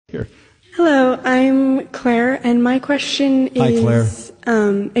Here. Hello, I'm Claire, and my question is, Hi,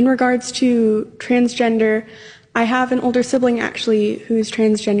 Claire. In regards to transgender. I have an older sibling, actually, who's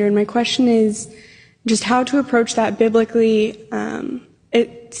transgender, and my question is just how to approach that biblically,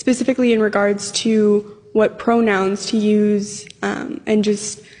 specifically in regards to what pronouns to use, and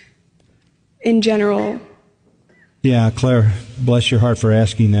just in general. Yeah, Claire, bless your heart for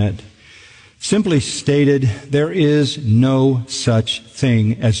asking that. Simply stated, there is no such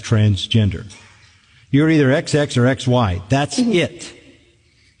thing as transgender. You're either XX or XY. That's it.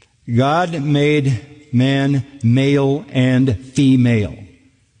 God made man male and female.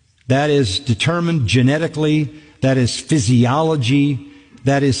 That is determined genetically. That is physiology.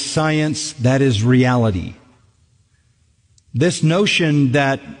 That is science. That is reality. This notion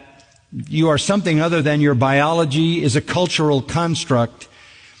that you are something other than your biology is a cultural construct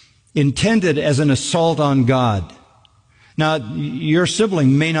intended as an assault on God. Now, your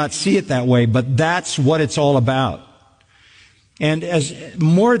sibling may not see it that way, but that's what it's all about. And as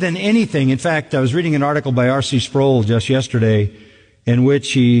more than anything, in fact, I was reading an article by R.C. Sproul just yesterday in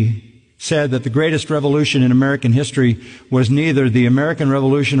which he said that the greatest revolution in American history was neither the American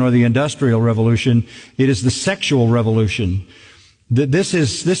Revolution or the Industrial Revolution. It is the sexual revolution. This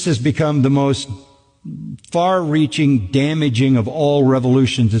has become the most far-reaching, damaging of all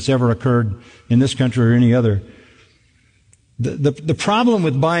revolutions that's ever occurred in this country or any other. The problem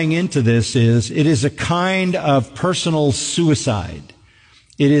with buying into this is it is a kind of personal suicide.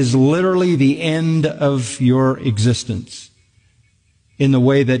 It is literally the end of your existence in the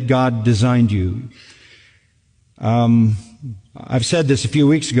way that God designed you. I've said this a few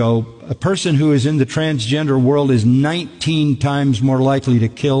weeks ago. A person who is in the transgender world is 19 times more likely to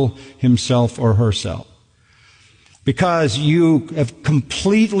kill himself or herself because you have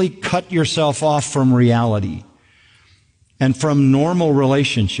completely cut yourself off from reality and from normal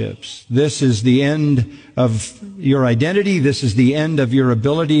relationships. This is the end of your identity. This is the end of your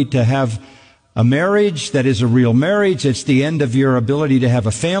ability to have a marriage that is a real marriage. It's the end of your ability to have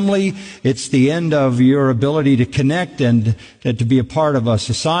a family. It's the end of your ability to connect and to be a part of a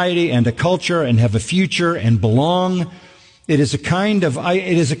society and a culture and have a future and belong. It is a kind of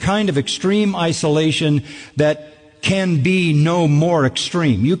extreme isolation that can be no more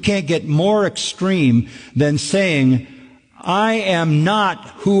extreme. You can't get more extreme than saying, I am not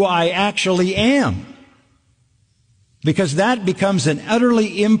who I actually am. Because that becomes an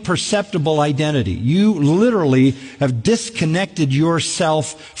utterly imperceptible identity. You literally have disconnected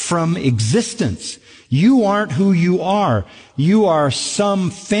yourself from existence. You aren't who you are. You are some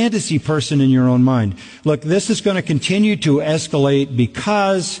fantasy person in your own mind. Look, this is going to continue to escalate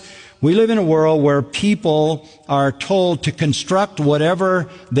because we live in a world where people are told to construct whatever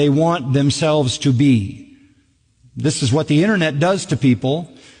they want themselves to be. This is what the internet does to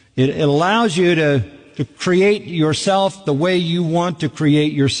people. It allows you to create yourself the way you want to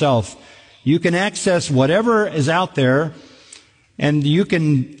create yourself. You can access whatever is out there, and you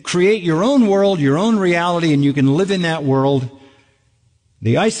can create your own world, your own reality, and you can live in that world.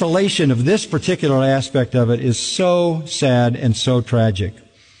 The isolation of this particular aspect of it is so sad and so tragic.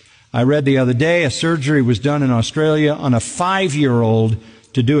 I read the other day a surgery was done in Australia on a 5-year-old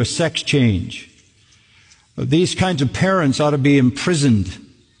to do a sex change. These kinds of parents ought to be imprisoned,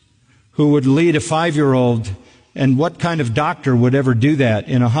 who would lead a 5-year-old, and what kind of doctor would ever do that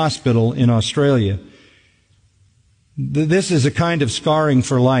in a hospital in Australia? This is a kind of scarring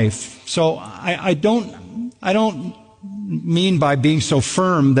for life. So I don't mean by being so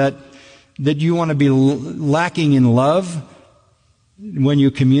firm that you want to be lacking in love when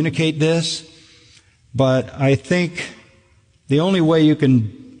you communicate this, but I think the only way you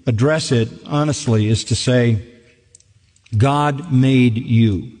can address it honestly is to say, God made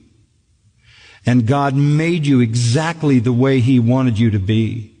you. And God made you exactly the way He wanted you to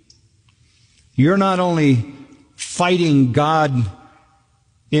be. You're not only fighting God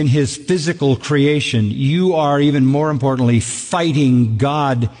in His physical creation, you are even more importantly fighting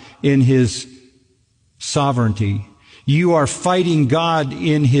God in His sovereignty. You are fighting God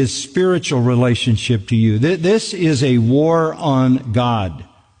in His spiritual relationship to you. This is a war on God.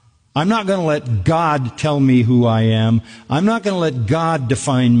 I'm not going to let God tell me who I am. I'm not going to let God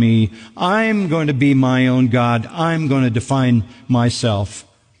define me. I'm going to be my own God. I'm going to define myself.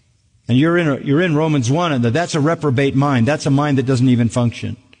 And you're in Romans 1, and that's a reprobate mind. That's a mind that doesn't even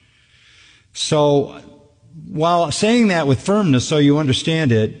function. So, while saying that with firmness so you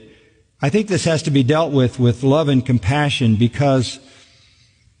understand it, I think this has to be dealt with love and compassion, because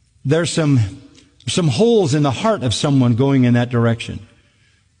there's some holes in the heart of someone going in that direction.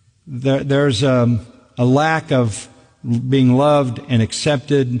 There's a lack of being loved and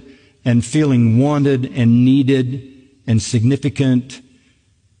accepted and feeling wanted and needed and significant.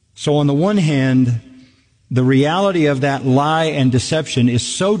 So on the one hand, the reality of that lie and deception is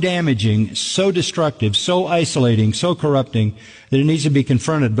so damaging, so destructive, so isolating, so corrupting that it needs to be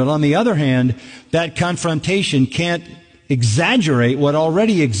confronted. But on the other hand, that confrontation can't exaggerate what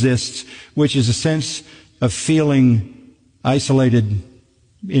already exists, which is a sense of feeling isolated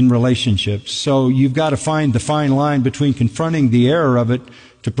in relationships. So you've got to find the fine line between confronting the error of it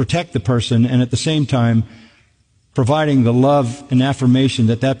to protect the person and at the same time providing the love and affirmation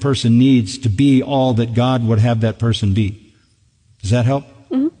that that person needs to be all that God would have that person be. Does that help?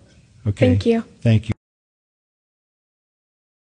 Mm-hmm. Okay. Thank you. Thank you.